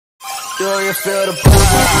Do you feel the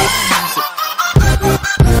vibe?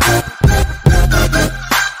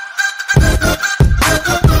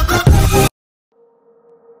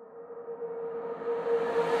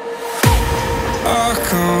 I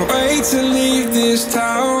can't wait to leave this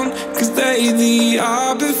town, 'cause lately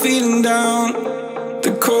I've been feeling down.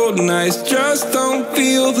 The cold nights just don't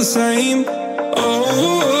feel the same. Oh,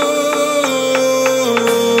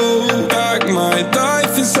 like my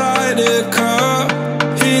life inside a car.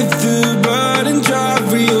 Hit the button, drive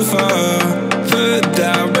real far. Put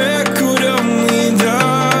that record on me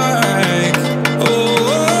like, oh,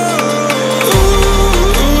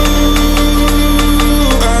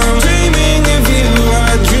 I'm dreaming of you.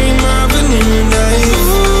 I dream of a new night.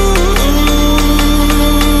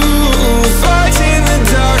 Fight in the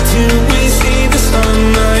dark till we see the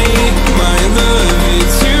sunlight. My love,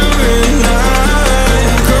 it's you and I.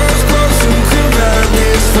 Close, close, and could have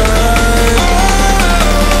this fight.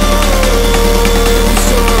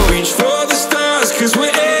 So reach for the stars, 'cause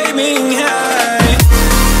we're aiming high.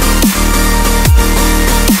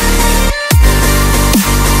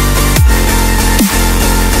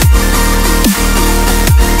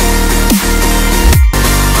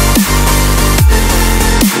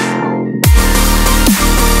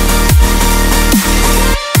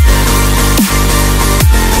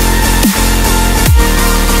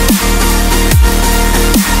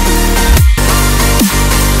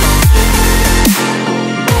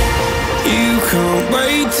 You can't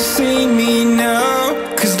wait to see me now,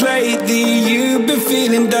 'cause lately you've been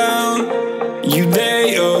feeling down. You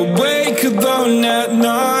lay awake alone at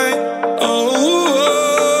night. Oh,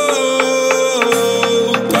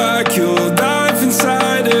 like your life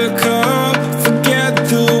inside a car. Forget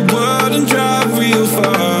the world and drive real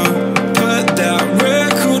far. Put that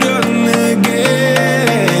record on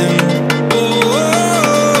again. Oh,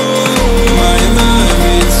 my love,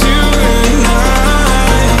 it's you and I.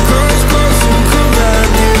 Close, close, and come back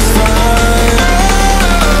this far.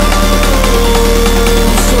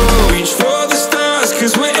 So reach for the stars,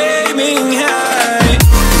 'cause we're aiming high.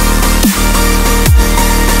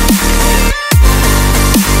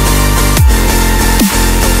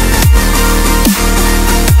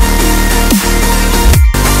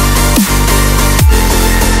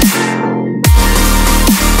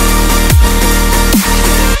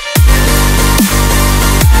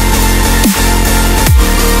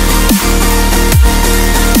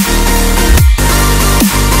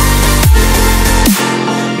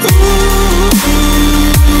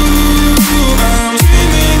 I'm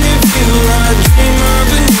dreaming of you. I dream of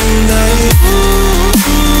a new night.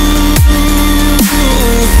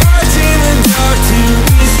 Fight in the dark till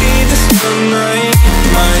we see the sunlight.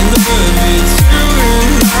 My love, it's you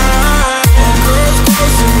and I. Close,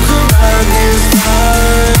 close, and come back this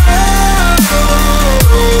time.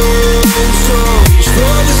 So reach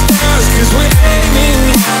for the stars, 'cause we're aiming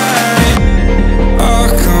high. I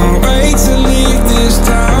can't wait to leave this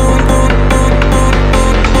town.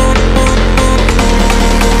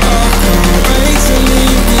 I can't wait to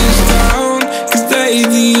leave this town, 'cause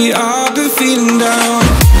lately I've been feeling down.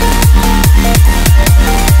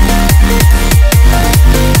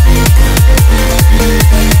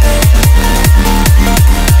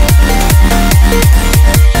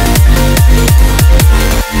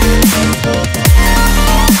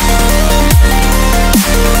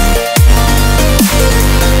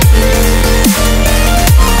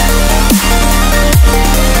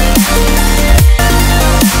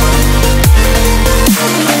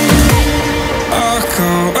 I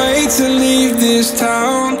can't wait to leave this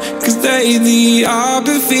town, 'cause lately I've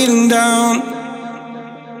been feeling down.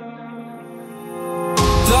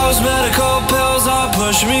 Those medical pills are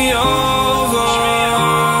pushing me over.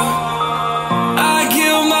 I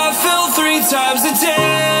kill my fill 3 times a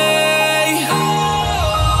day.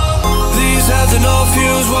 These ethanol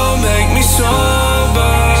fumes won't make me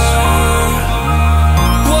sober.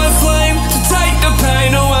 One flame to take the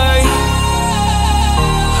pain away.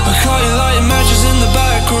 I caught you lighting matches in the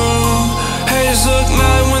back room. Haters look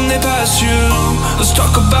mad when they pass you. Let's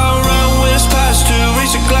talk about round when it's past 2.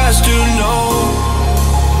 Reach a glass to know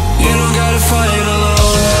you don't gotta fight alone.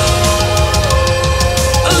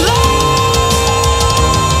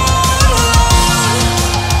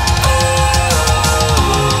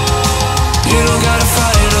 You don't gotta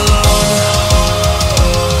fight alone.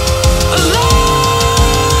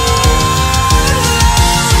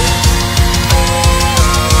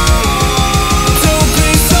 Don't be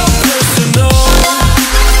so personal.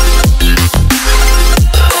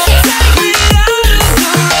 Take me out of the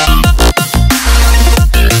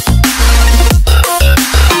road.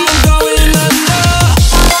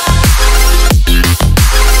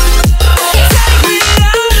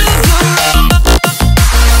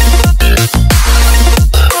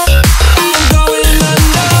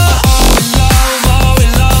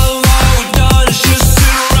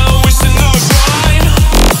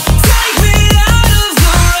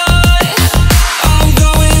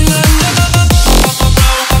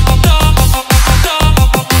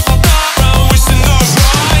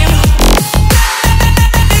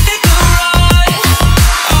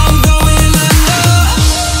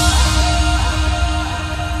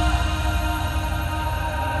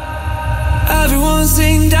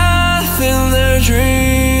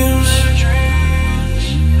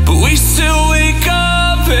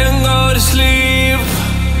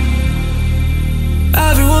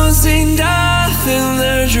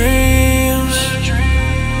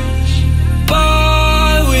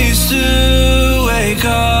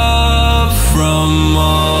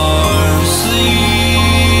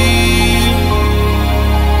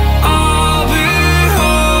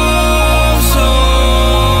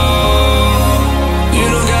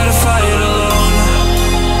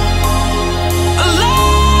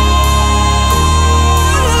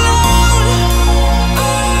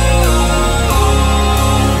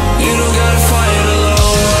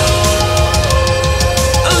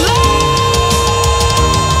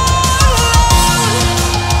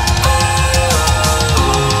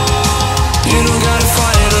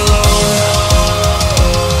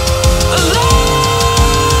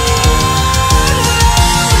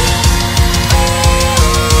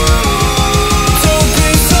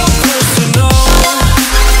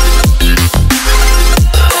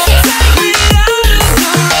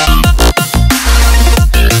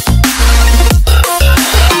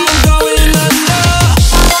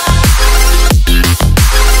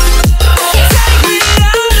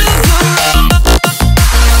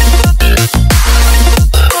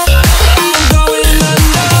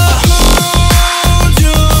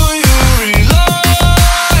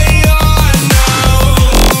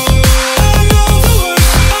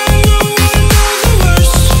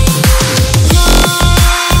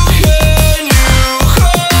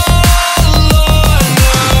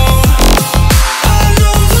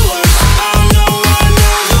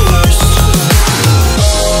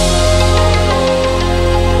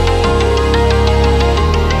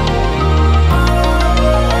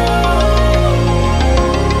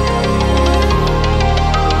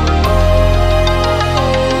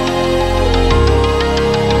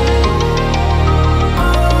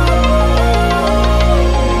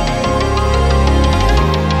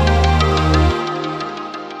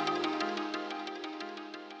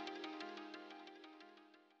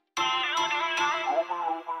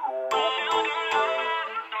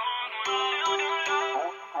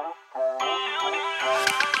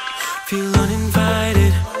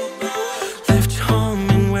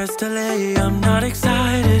 delay, I'm not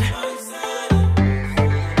excited,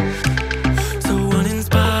 so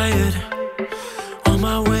uninspired. On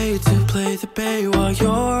my way to play the bay while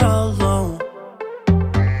you're alone.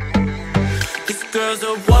 This girl's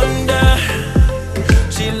a wonder.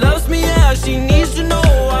 She loves me, yeah, she needs to know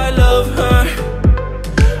I love her.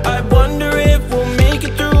 I wonder if we'll make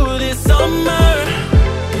it through this summer.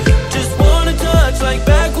 Just wanna touch like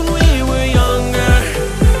back when we were younger.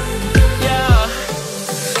 Yeah.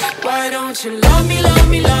 Why don't you love me, love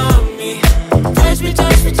me, love me? Touch me,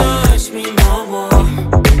 touch me, touch me no more.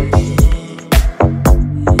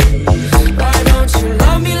 Why don't you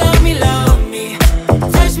love me, love me, love me?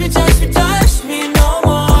 Touch me, touch me, touch me no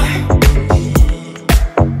more.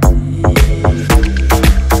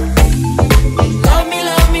 Love me,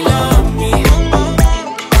 love me, love me.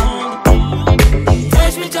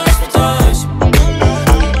 Touch me, touch me, touch me.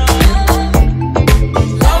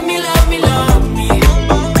 Love me, love me, love me.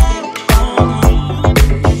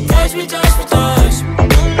 Touch me, touch me, touch me.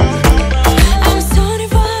 I'm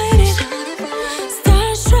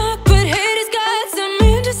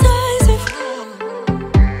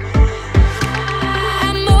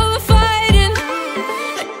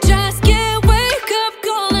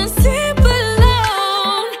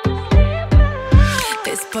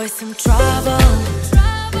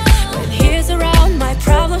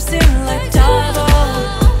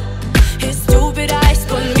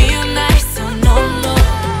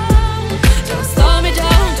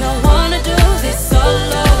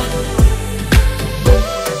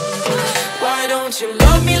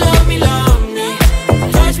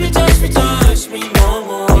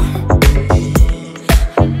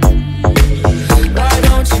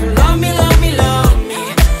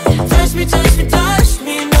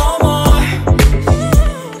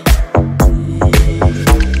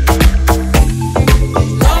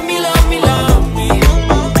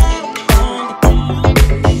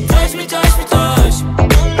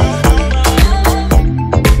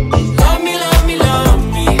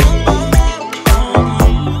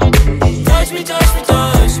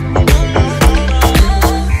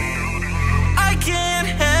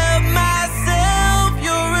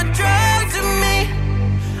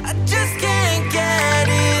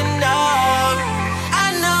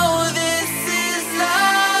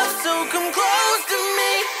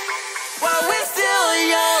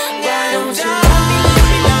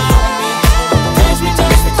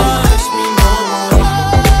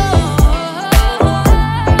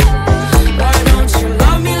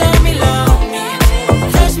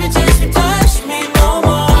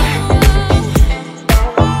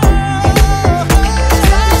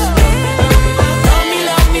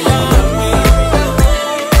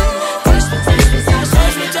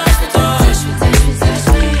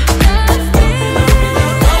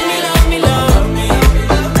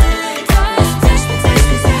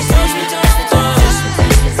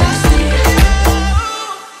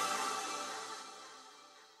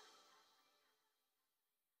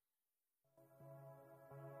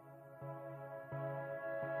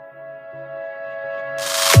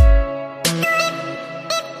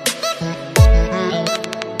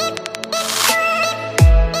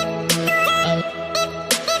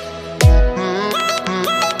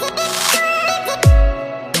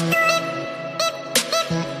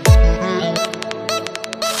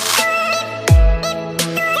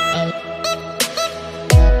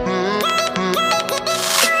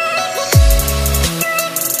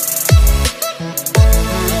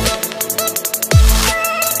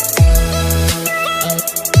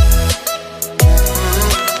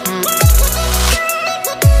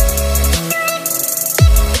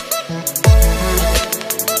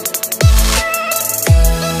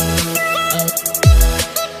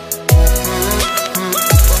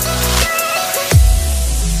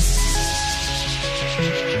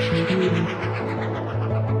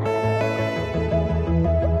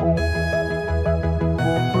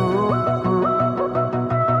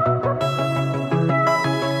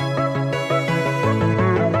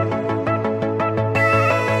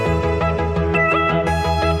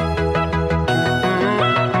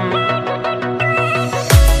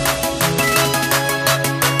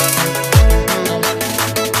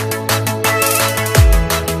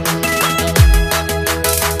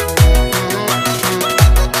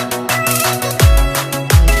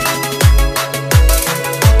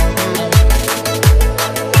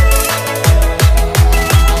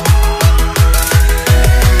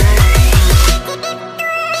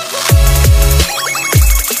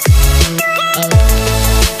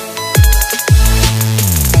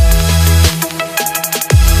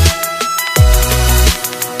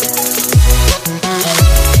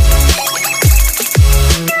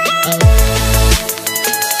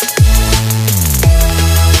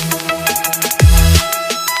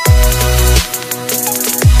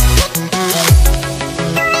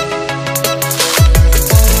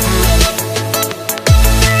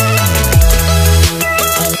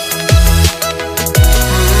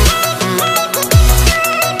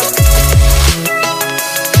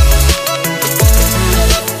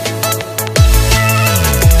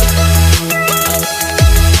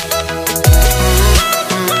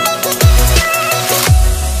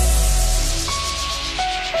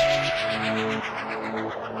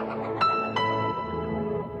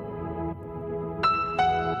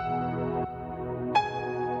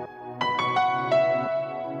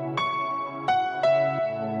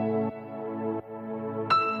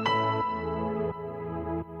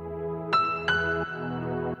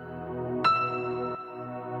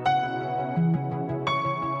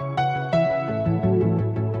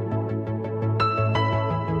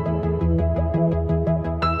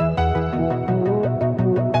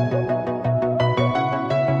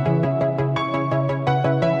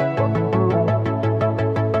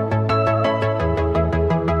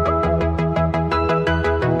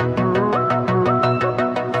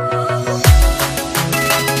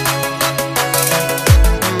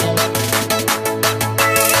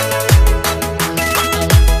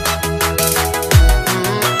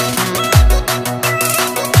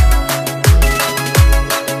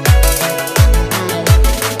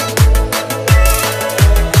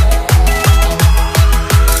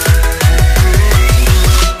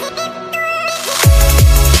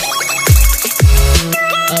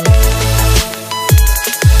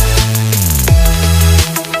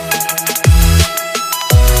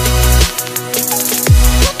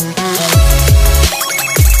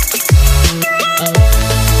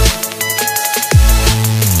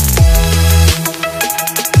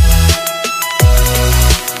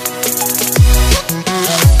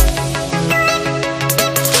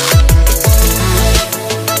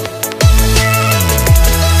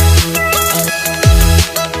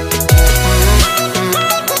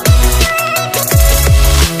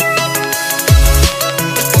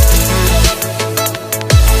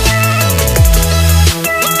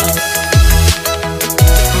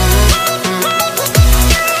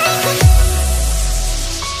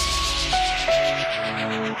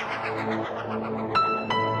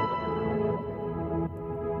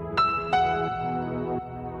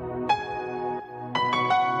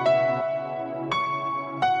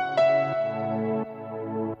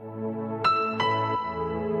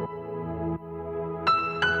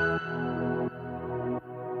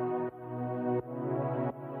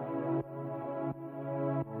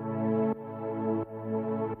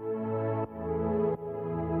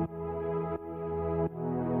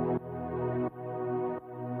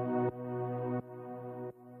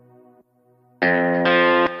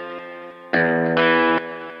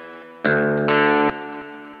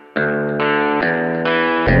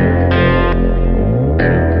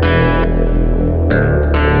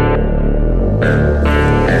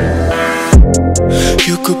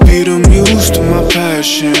You could be the muse to my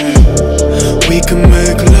passion. We can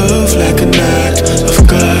make love like an act of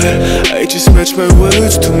God. I just match my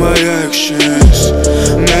words to my actions.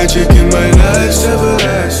 Magic in my life's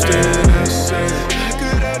everlasting.